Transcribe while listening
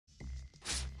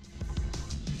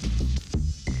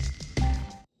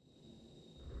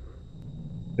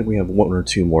think we have one or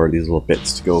two more of these little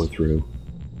bits to go through,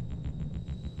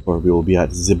 or we will be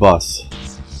at the boss.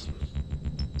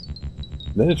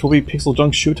 Then it will be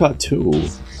PixelJunk Shooter 2.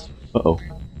 Uh-oh.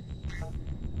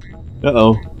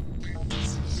 Uh-oh.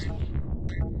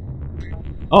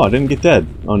 Oh, I didn't get dead.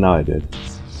 Oh, now I did.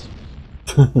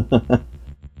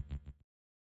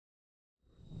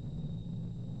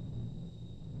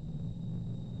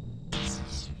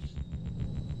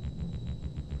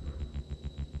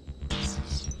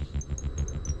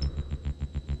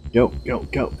 Go, go,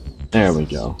 go. There we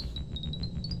go.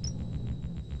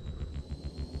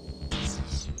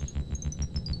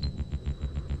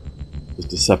 It's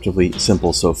deceptively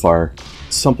simple so far.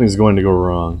 Something's going to go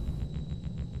wrong.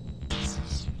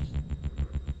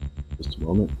 Just a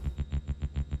moment.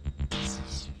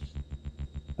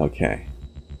 Okay.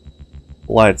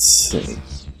 Let's see.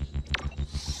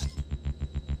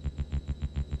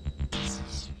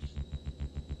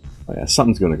 Oh yeah,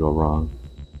 something's going to go wrong.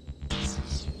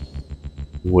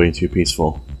 Way too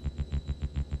peaceful.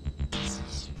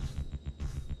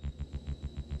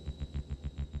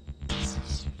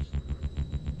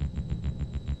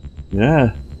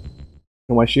 Yeah.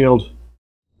 Oh, my shield.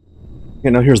 Okay,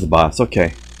 now here's the boss.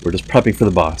 Okay. We're just prepping for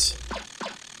the boss.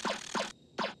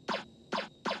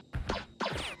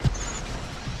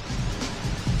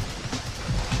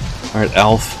 Alright,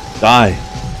 Alf. Die.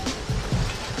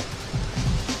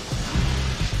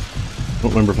 I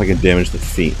don't remember if I can damage the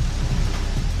feet.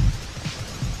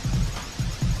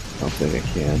 I don't think I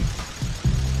can.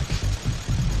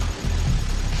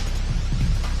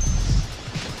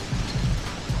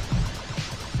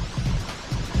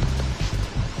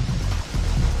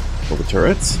 Kill the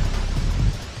turrets?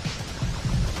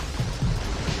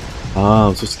 Oh,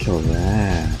 I'm supposed to kill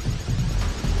that.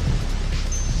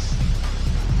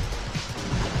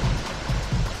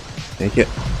 Take it.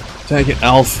 Take it,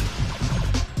 Alf.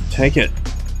 Take it.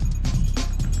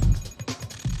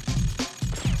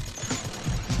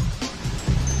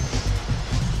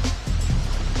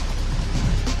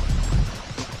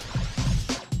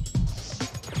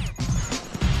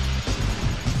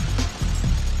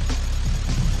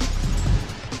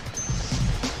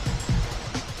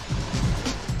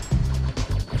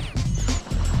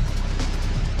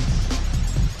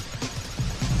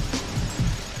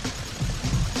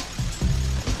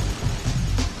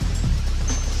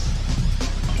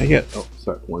 Oh,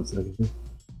 sorry, 1 second.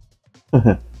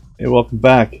 Hey, welcome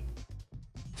back.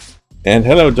 And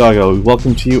hello, Doggo.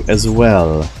 Welcome to you as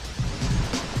well.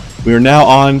 We are now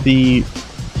on the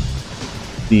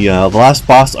last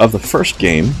boss of the first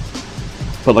game.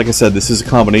 But like I said, this is a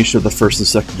combination of the first and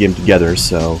second game together,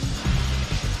 so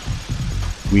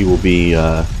we will be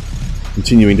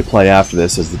continuing to play after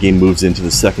this as the game moves into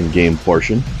the second game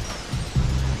portion.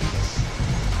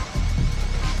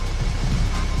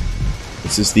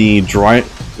 This is the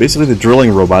basically the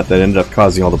drilling robot that ended up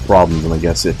causing all the problems, and I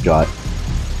guess it got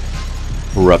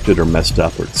corrupted or messed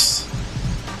up, or it's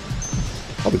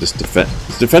probably just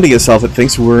it's defending itself. It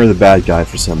thinks we're the bad guy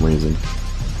for some reason.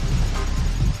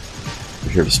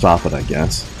 We're here to stop it, I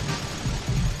guess.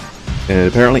 And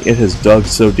apparently it has dug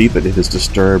so deep that it has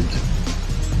disturbed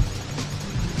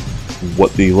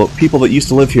what the people that used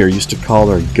to live here used to call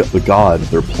the god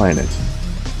of their planet.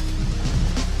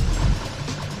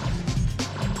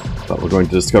 But we're going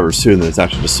to discover soon that it's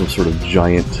actually just some sort of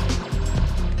giant,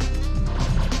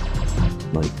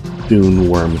 like, dune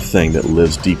worm thing that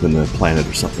lives deep in the planet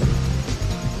or something.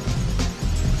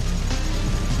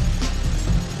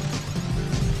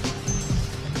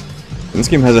 And this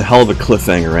game has a hell of a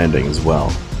cliffhanger ending as well.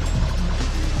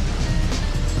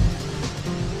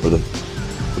 For the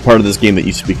part of this game that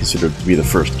used to be considered to be the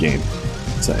first game,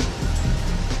 I'd say.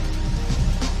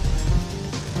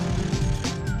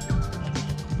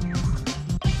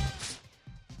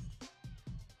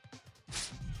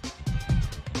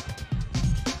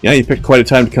 Yeah, you picked quite a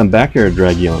time to come back here,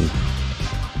 Dragion.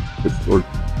 Or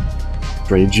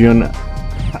Dragion,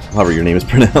 however your name is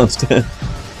pronounced. It's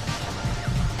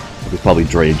probably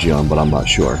Dragion, but I'm not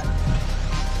sure.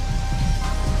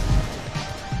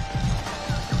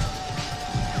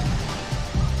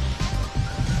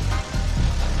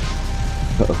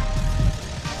 Uh-oh.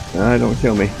 Ah, don't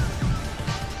kill me.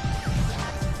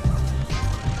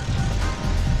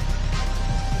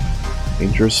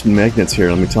 Dangerous magnets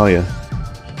here, let me tell you.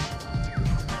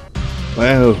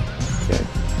 Wow. Okay.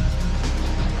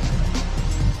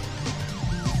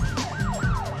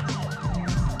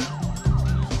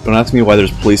 Don't ask me why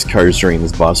there's police cars during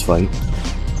this boss fight.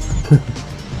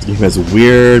 This game has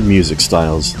weird music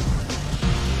styles.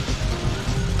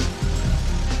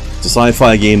 It's a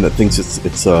sci-fi game that thinks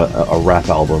it's a rap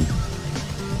album.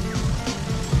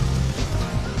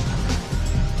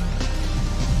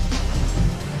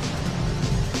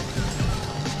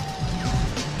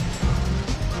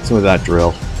 What's with that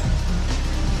drill?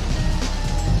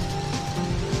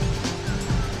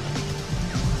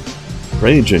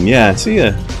 Raging, yeah, see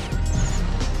ya.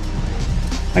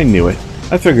 I knew it.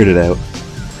 I figured it out.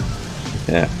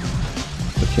 Yeah.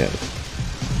 Okay.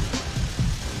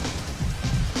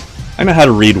 I know how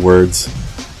to read words.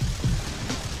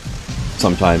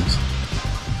 Sometimes.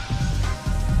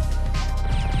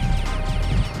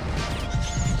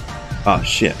 Oh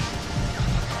shit.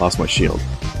 Lost my shield.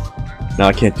 Now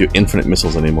I can't do infinite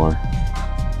missiles anymore.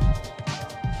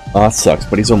 Oh, that sucks,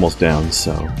 but he's almost down,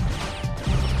 so...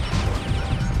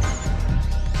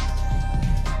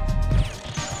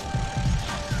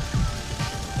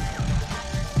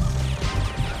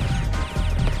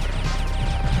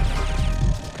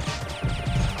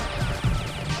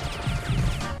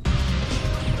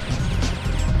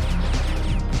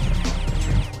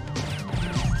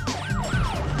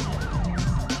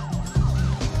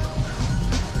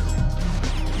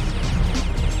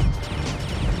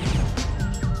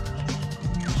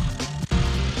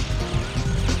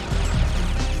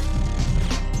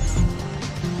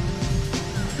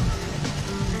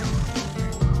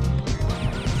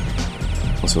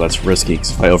 So that's risky,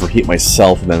 because if I overheat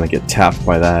myself and then I get tapped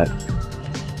by that,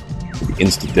 I'll be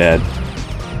insta-dead.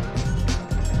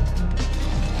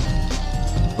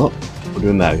 Oh, we're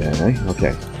doing that again, eh?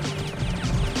 Okay.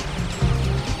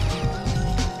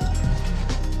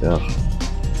 Ugh.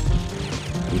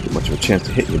 Didn't get much of a chance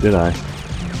to hit you, did I?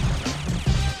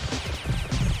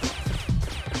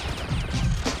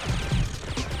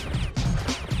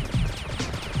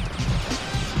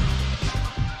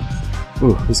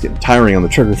 Ooh, this is getting tiring on the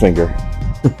trigger finger.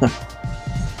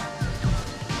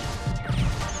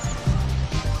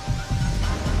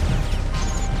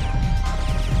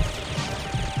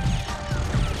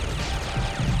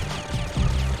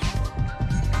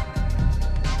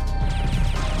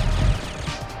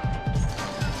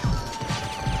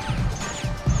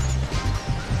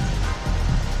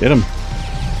 Get him.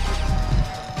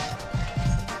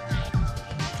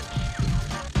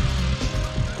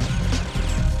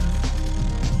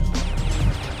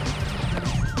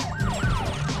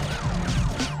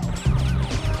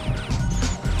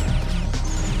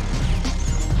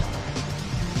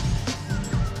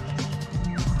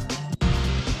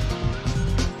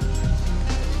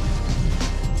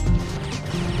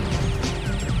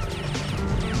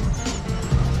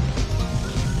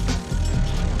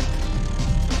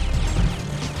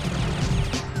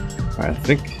 Alright, I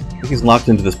think he's locked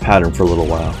into this pattern for a little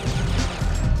while.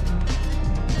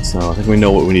 So I think we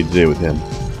know what we need to do with him.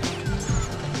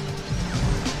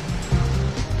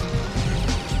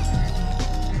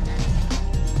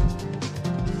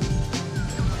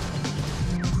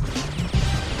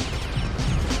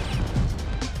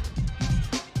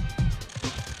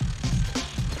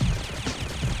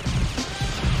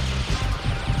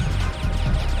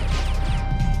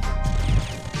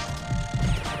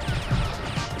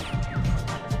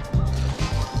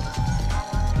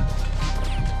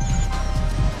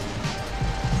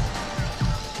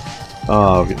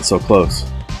 Oh, we're getting so close.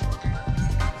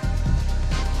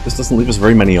 This doesn't leave us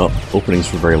very many openings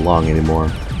for very long anymore.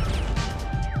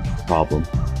 Problem.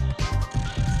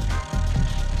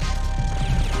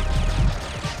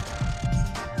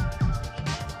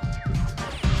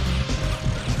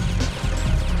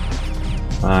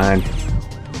 Fine.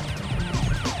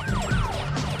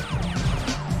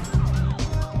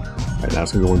 Alright, now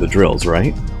it's gonna go into the drills,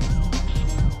 right?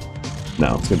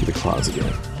 No, it's gonna be the claws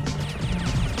again.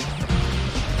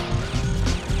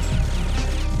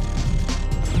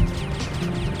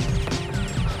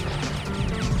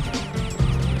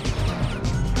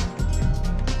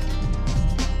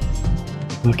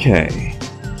 Okay,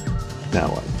 now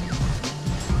what?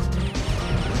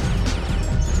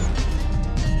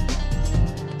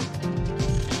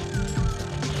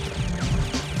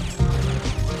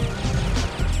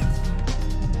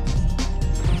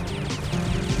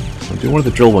 I'll do one of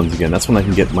the drill ones again, that's when I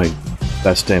can get my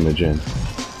best damage in.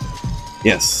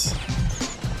 Yes!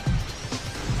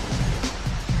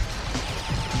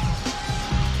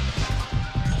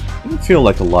 Didn't feel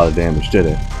like a lot of damage, did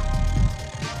it?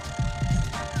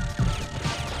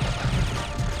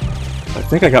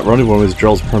 I think I got rid of one of his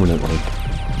drills permanently.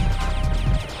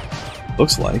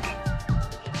 Looks like.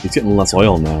 He's getting less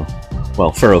oil now.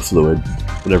 Well, ferrofluid,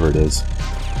 whatever it is.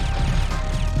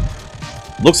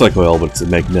 Looks like oil, but it's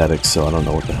magnetic, so I don't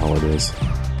know what the hell it is.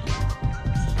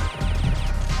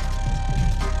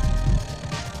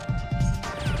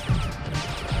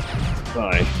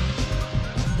 Bye.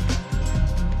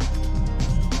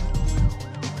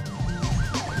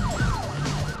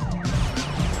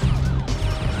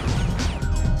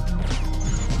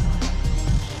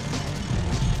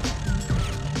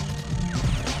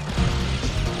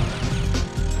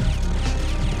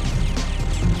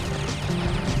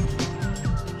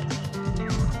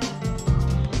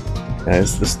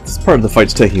 This part of the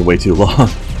fight's taking way too long.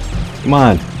 Come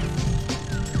on.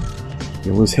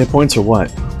 You lose hit points or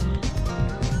what?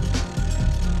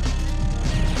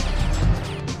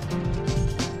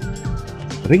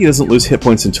 I think he doesn't lose hit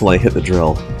points until I hit the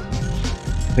drill.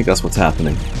 I think that's what's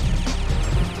happening.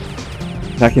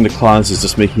 Attacking the claws is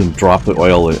just making him drop the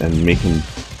oil and make him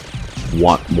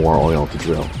want more oil to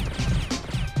drill.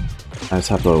 I just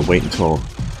have to wait until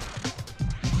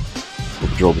the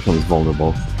drill becomes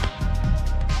vulnerable.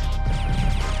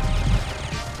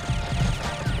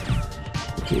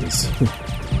 Jeez.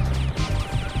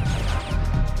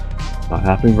 Not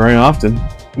happening very often.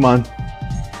 Come on.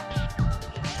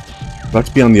 I have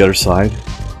to be on the other side.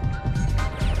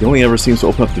 He only ever seems to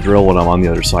open up the drill when I'm on the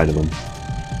other side of him.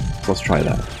 So let's try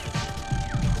that.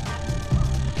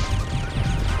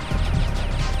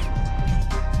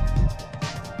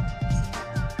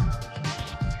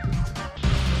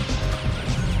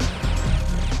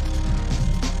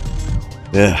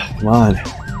 Yeah, come on.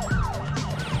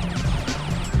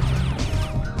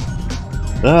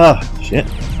 Ah, shit.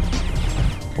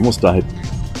 Almost died.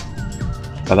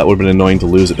 That would have been annoying to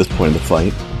lose at this point in the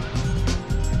fight.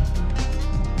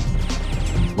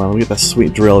 Come on, let me get that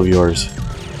sweet drill of yours.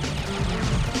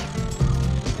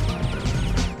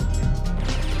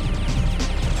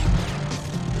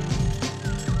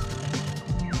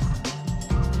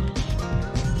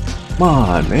 Come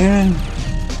on, man.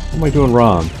 What am I doing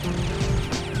wrong?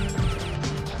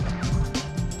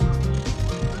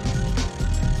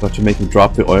 Got to make him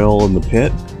drop the oil in the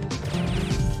pit?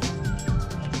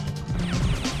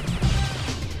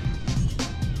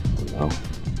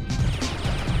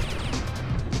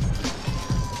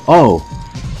 Oh!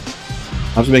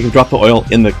 I have to make him drop the oil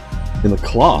in the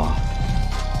claw.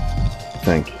 I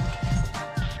think.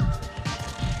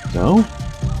 No?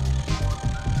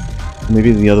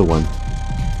 Maybe in the other one.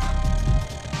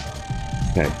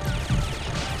 Okay.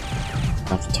 I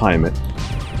have to time it.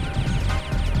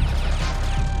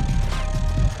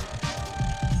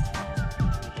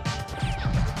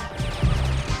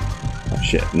 Oh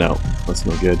shit, no. That's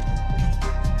no good.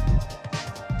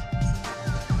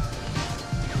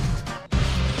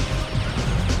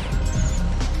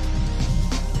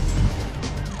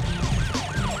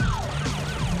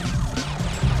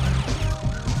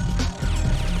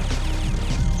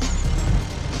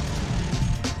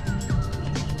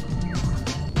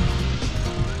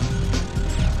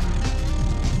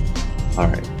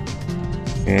 Alright.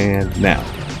 And now.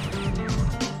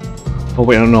 Oh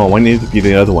wait, I don't know. I need to be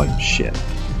the other one. Shit.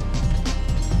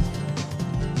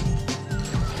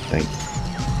 Thanks.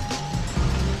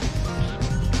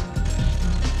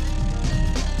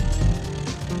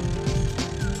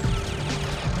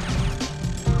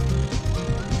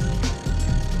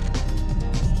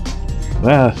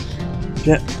 Ah.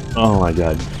 Shit. Oh my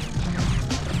god.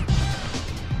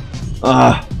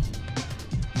 Ah.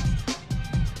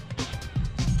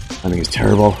 I think it's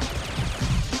terrible.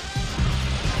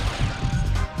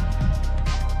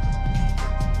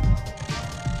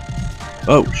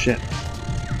 Oh, shit.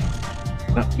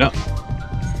 No, no.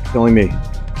 Killing me.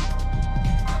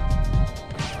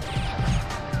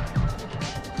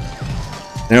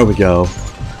 There we go.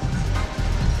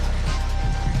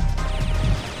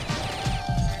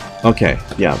 Okay,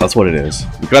 yeah, that's what it is.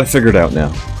 We've got to figure it out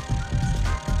now.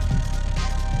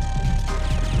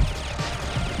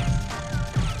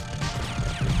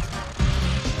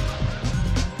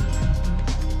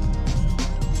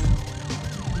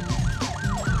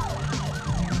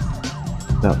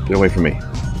 No, get away from me.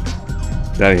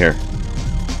 Get out of here.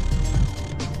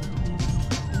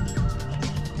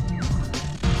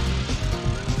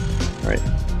 Alright,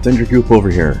 send your goop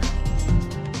over here.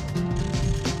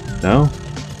 No?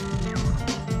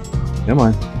 Come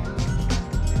on.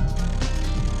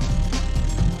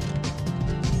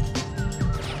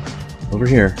 Over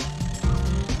here.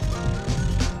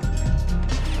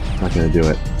 Not gonna do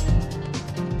it.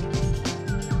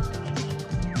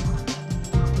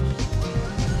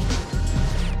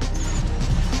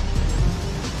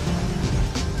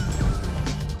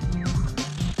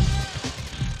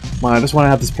 Come on, I just want to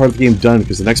have this part of the game done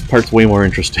because the next part's way more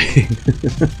interesting.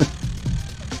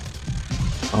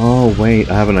 Oh wait,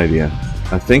 I have an idea.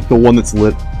 I think the one that's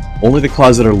lit, only the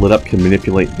claws that are lit up can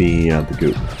manipulate the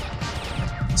goop.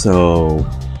 So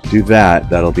do that.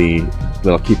 That'll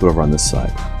keep it over on this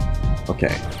side.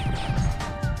 Okay.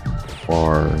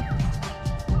 Or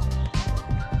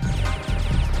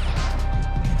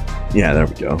yeah, there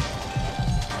we go.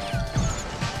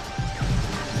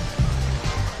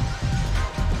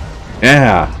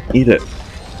 Yeah, eat it.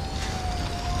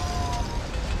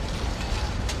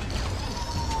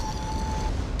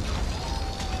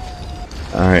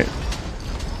 Alright.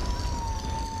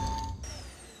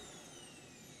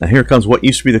 Now here comes what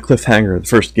used to be the cliffhanger of the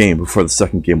first game before the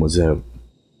second game was out.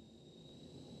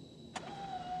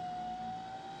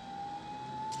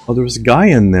 Oh, there was a guy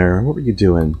in there. What were you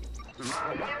doing?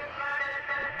 The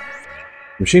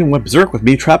machine went berserk with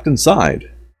me trapped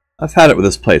inside. I've had it with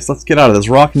this place. Let's get out of this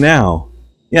rock now.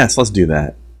 Yes, let's do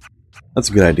that. That's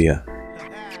a good idea.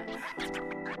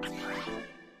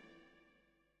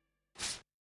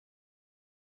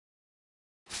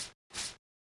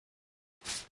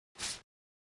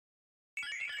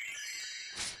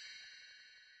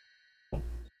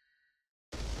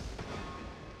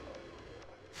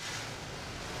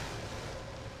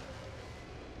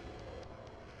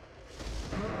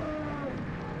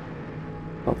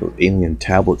 All those alien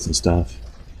tablets and stuff.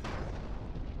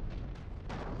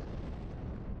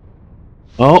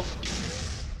 Oh!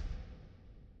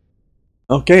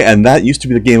 Okay, and that used to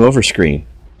be the game over screen.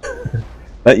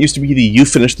 That used to be the you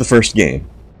finished the first game.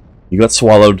 You got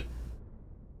swallowed.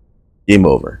 Game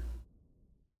over.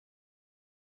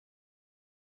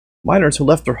 Miners who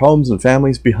left their homes and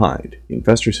families behind. The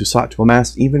investors who sought to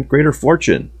amass even greater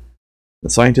fortune.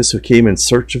 The scientists who came in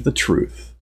search of the truth.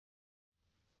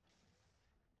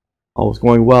 All was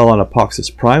going well on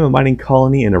APOXUS Prime, a mining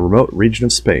colony in a remote region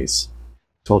of space,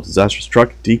 until disaster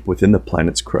struck deep within the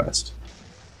planet's crust.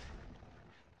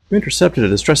 We intercepted a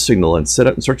distress signal and set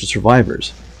out in search of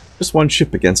survivors. Just one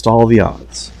ship against all the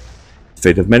odds. The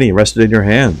fate of many rested in your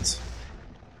hands.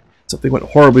 Something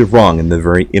went horribly wrong in the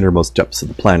very innermost depths of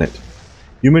the planet.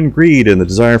 Human greed and the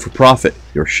desire for profit,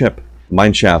 your ship, the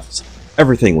mine shafts,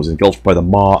 everything was engulfed by the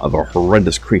maw of a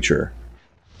horrendous creature.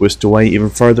 Whisked away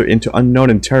even farther into unknown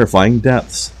and terrifying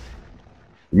depths.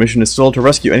 Your mission is still to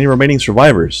rescue any remaining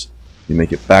survivors. You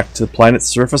make it back to the planet's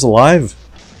surface alive?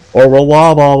 Or blah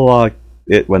blah blah blah.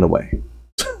 It went away.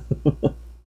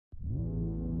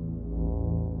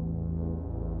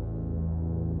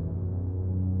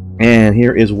 And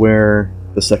here is where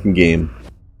the second game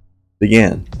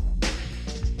began.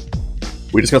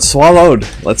 We just got swallowed.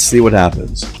 Let's see what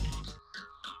happens.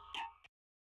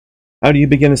 How do you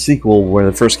begin a sequel where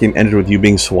the first game ended with you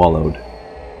being swallowed?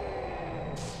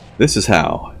 This is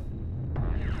how.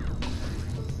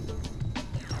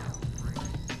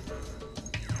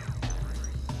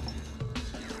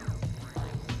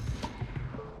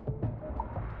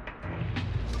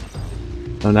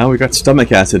 Oh, now we got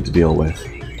stomach acid to deal with.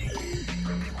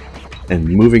 And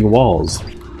moving walls.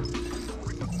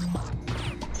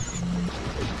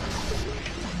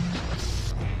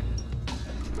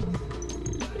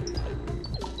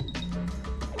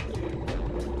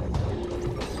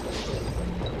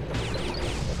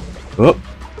 Oh,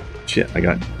 shit, I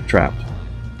got trapped.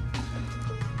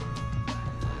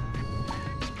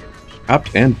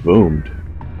 Trapped and boomed.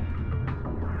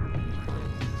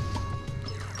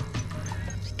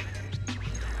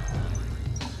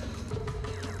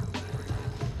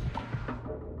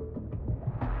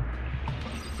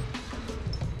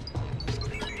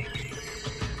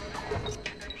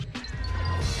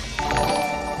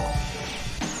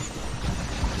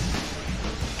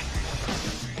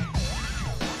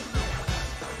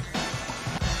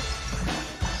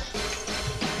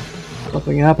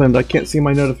 Nothing happened. I can't see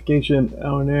my notification.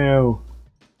 Oh no.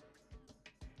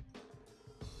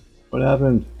 What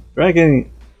happened?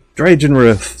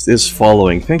 Dragonriff is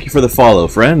following. Thank you for the follow,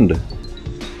 friend.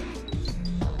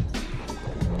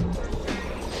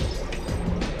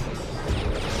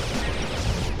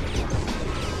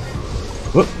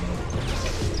 Whoop.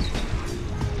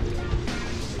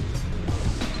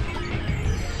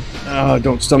 Oh,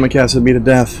 don't stomach acid me to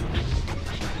death.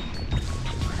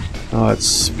 Oh, it's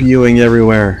spewing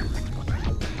everywhere.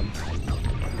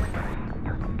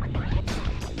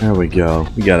 There we go.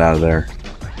 We got out of there.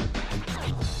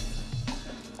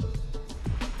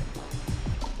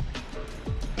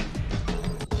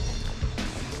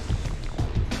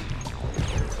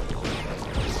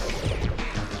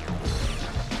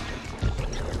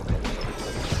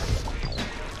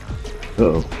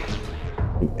 Uh-oh.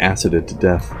 Being acided to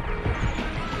death.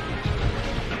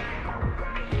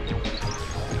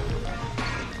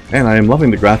 Man, I am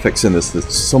loving the graphics in this.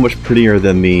 It's so much prettier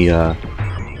than the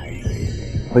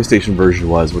PlayStation version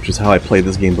was, which is how I played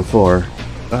this game before.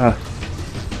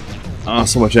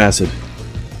 So much acid.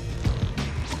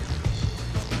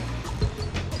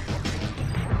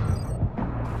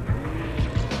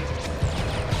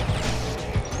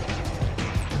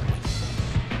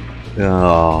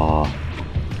 Oh.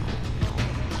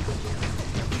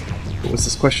 What's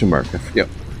this question mark? I forget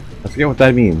what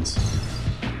that means.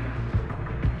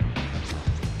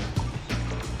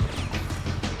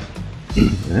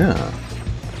 Yeah.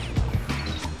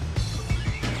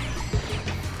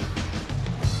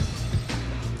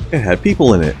 It had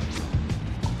people in it.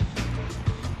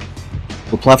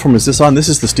 What platform is this on? This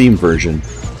is the Steam version.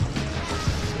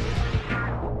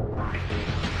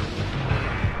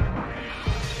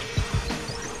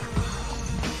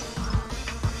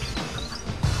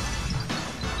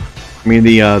 I mean,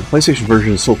 the PlayStation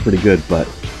version is still pretty good, but...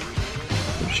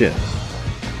 oh, shit.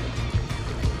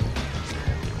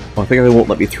 Well, I think they won't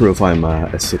let me through if I'm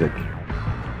acidic.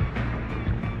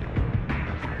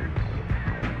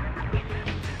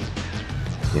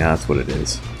 Yeah, that's what it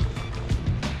is.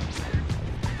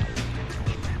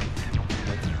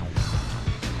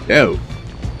 Go!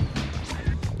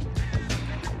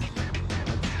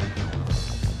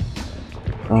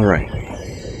 Alright.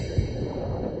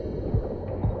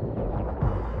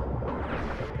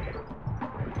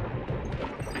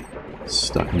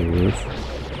 Stuck in the roof.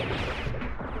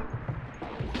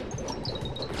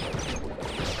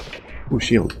 Ooh,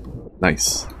 shield.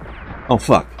 Nice. Oh,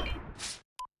 fuck.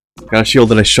 Got a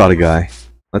shield and I shot a guy.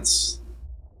 Let's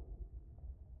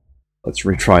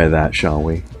retry that, shall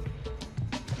we?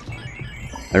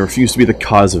 I refuse to be the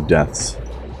cause of deaths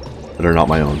that are not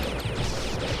my own.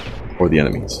 Or the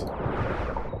enemy's.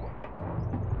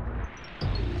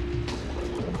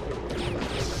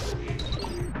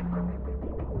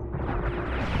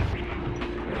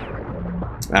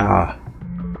 Ah.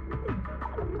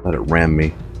 Let it ram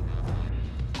me.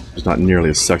 It's not nearly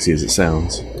as sexy as it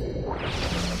sounds.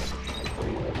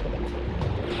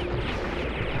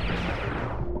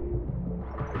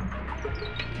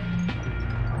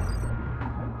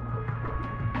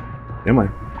 Am I?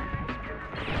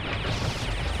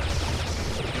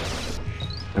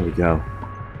 There we go.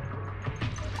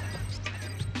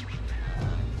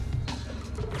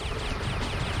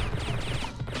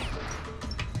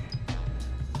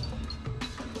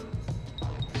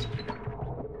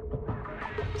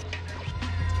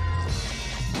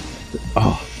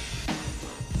 Oh.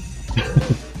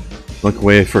 Look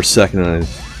away for a second and I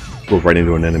go right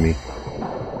into an enemy.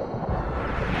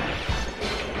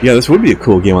 Yeah, this would be a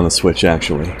cool game on the Switch,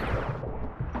 actually.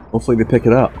 Hopefully they pick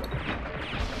it up.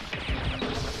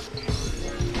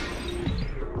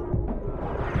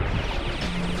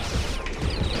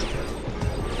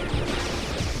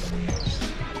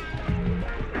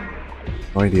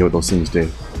 No idea what those things do.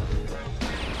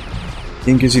 The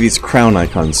game gives you these crown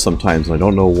icons sometimes, and I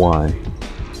don't know why.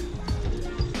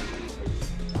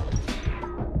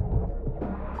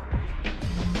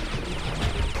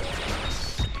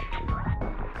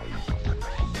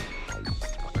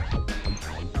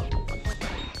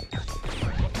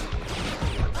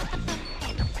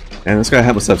 And this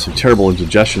guy must have some terrible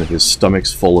indigestion if his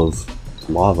stomach's full of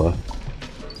lava.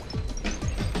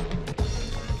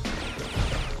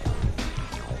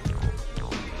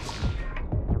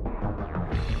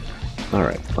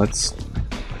 Alright, let's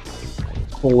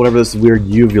pull whatever this weird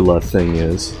uvula thing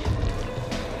is.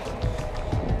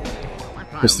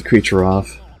 Piss the creature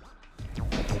off.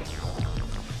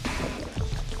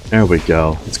 There we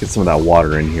go. Let's get some of that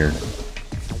water in here.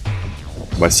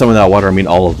 By some of that water, I mean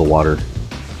all of the water.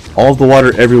 All of the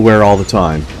water everywhere all the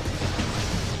time.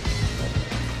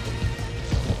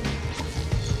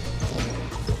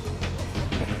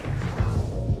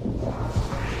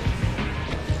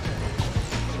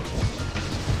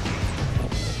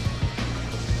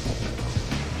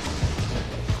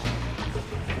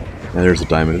 And there's a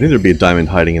diamond. I think there'd be a diamond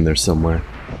hiding in there somewhere.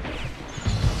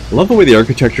 I love the way the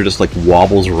architecture just like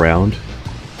wobbles around.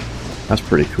 That's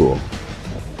pretty cool.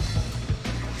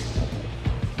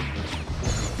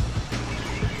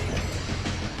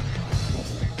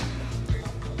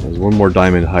 There's one more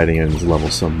diamond hiding in this level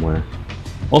somewhere.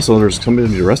 Also, there's somebody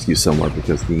to rescue somewhere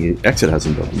because the exit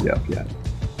hasn't opened up yet.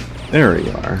 There we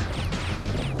are.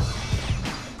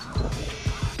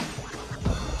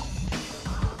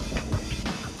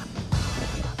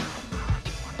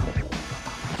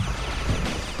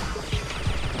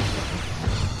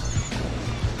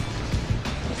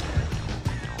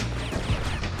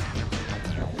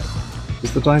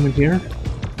 Is the diamond here?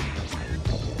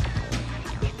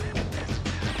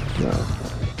 No.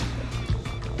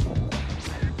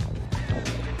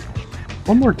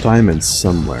 One more diamond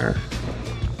somewhere.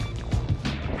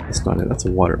 That's not it, that's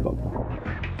a water bubble.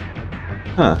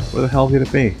 Huh, where the hell could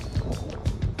it be?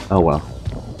 Oh well.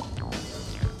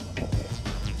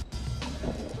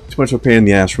 Too much of a pain in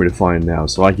the ass for me to find now,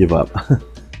 so I give up. The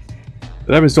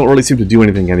diamonds don't really seem to do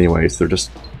anything anyways, they're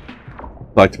just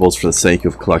collectibles for the sake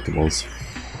of collectibles.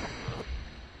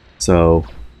 So,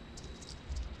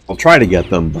 I'll try to get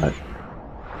them, but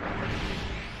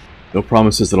no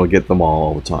promises that I'll get them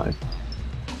all the time.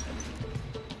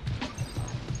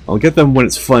 I'll get them when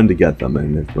it's fun to get them,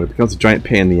 and if it becomes a giant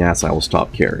pain in the ass, I will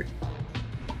stop caring.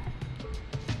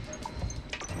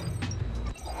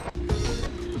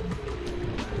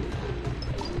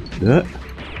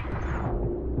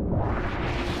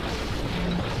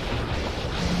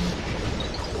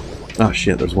 Oh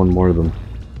shit, there's one more of them.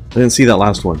 I didn't see that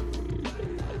last one.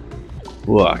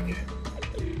 Look.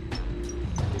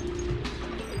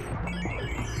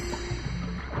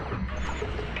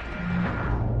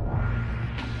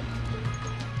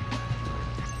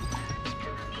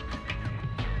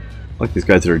 Like these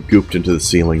guys that are gooped into the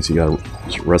ceiling, so you gotta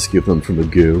just rescue them from the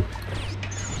goo.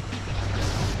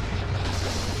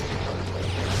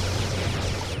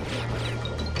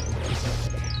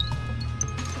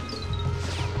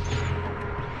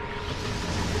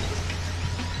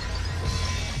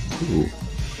 Ooh.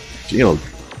 Shield.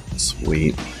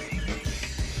 Sweet.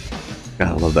 God,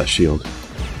 I love that shield.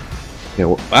 Okay,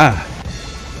 well, ah!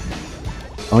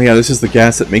 Oh yeah, this is the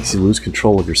gas that makes you lose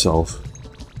control of yourself.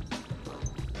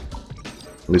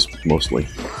 At least, mostly.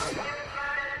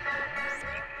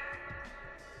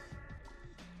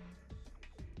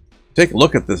 Take a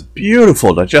look at this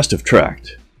beautiful digestive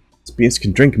tract. This beast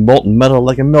can drink molten metal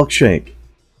like a milkshake.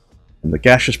 And the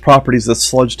gaseous properties that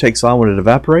sludge takes on when it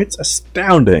evaporates?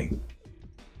 Astounding!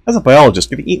 As a biologist,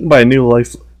 getting eaten by a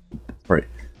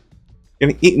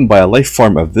life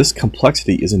form of this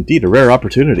complexity is indeed a rare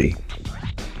opportunity.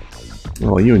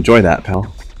 Oh, you enjoy that,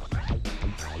 pal.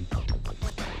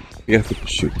 We have to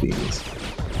shoot these.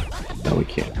 No, we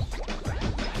can't.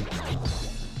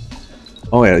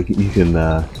 Oh yeah, you can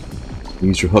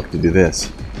use your hook to do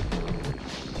this.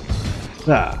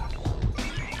 Ah.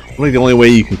 Really the only way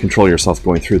you can control yourself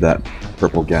going through that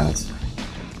purple gas.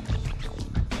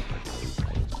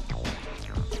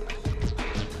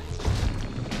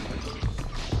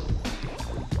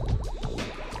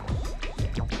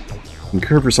 You can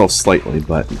curve yourself slightly,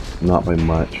 but not by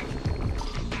much.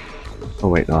 Oh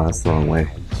wait, no, that's the wrong way.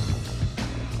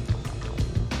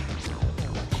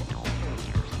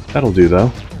 That'll do,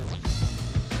 though.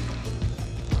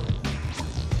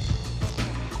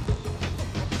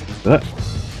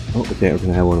 Oh, okay, we're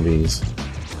gonna have one of these.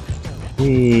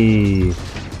 Whee!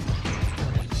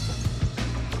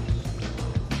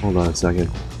 Hold on a second.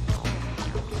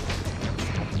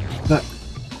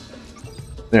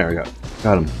 There we go.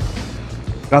 Got him.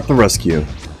 Got the rescue.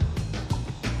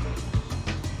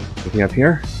 Anything up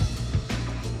here?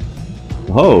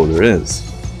 Oh, there is.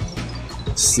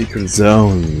 Secret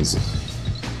zones.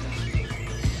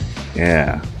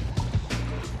 Yeah.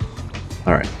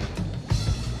 Alright.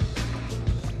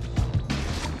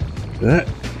 That.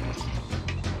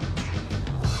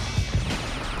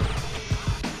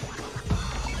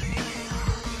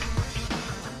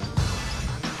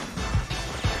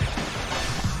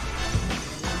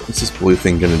 What's this blue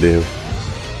thing gonna do?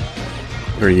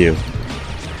 Who are you?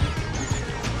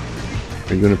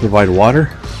 Are you gonna provide water?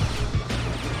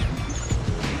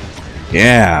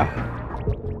 Yeah!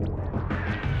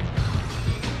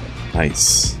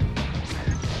 Nice.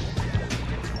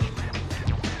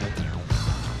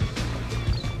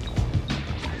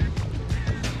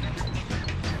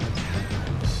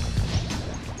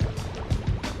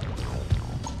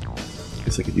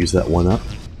 Guess I could use that one up.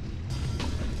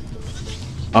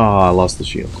 Ah, I lost the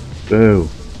shield. Boo.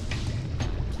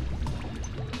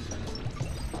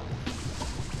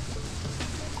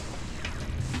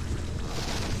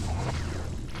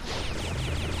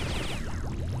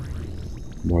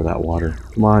 More of that water.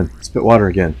 Come on, spit water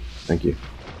again. Thank you.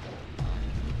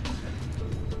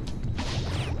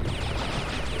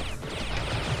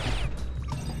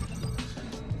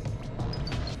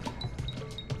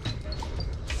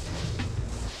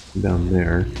 Down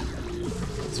there.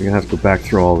 So you're gonna have to go back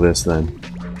through all this then.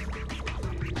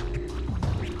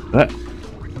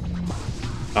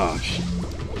 Oh shit.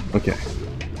 Okay.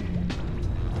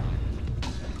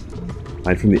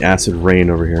 Hide from the acid rain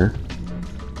over here.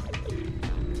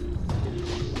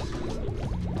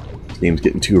 This game's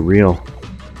getting too real.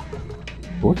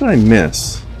 What did I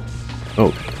miss?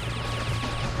 Oh.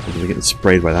 I'm getting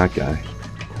sprayed by that guy.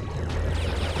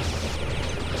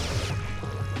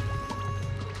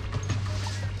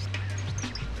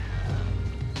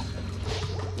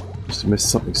 Just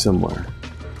missed something somewhere.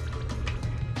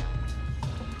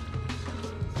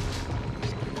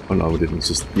 Oh no, we didn't. It's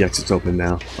just the exit's open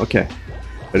now. Okay.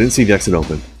 I didn't see the exit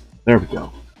open. There we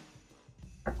go.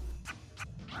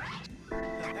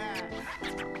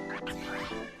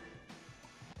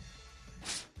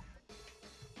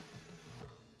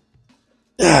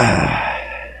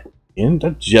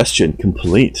 Indigestion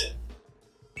complete.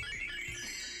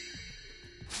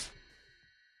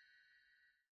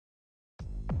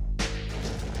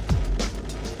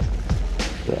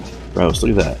 Gross,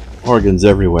 look at that. Organs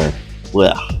everywhere.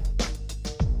 Blech.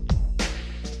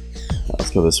 Now,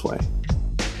 let's go this way.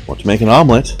 Want to make an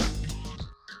omelet?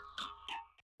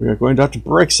 We are going to have to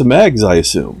break some eggs, I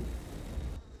assume.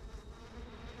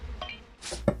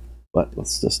 But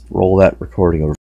let's just roll that recording over.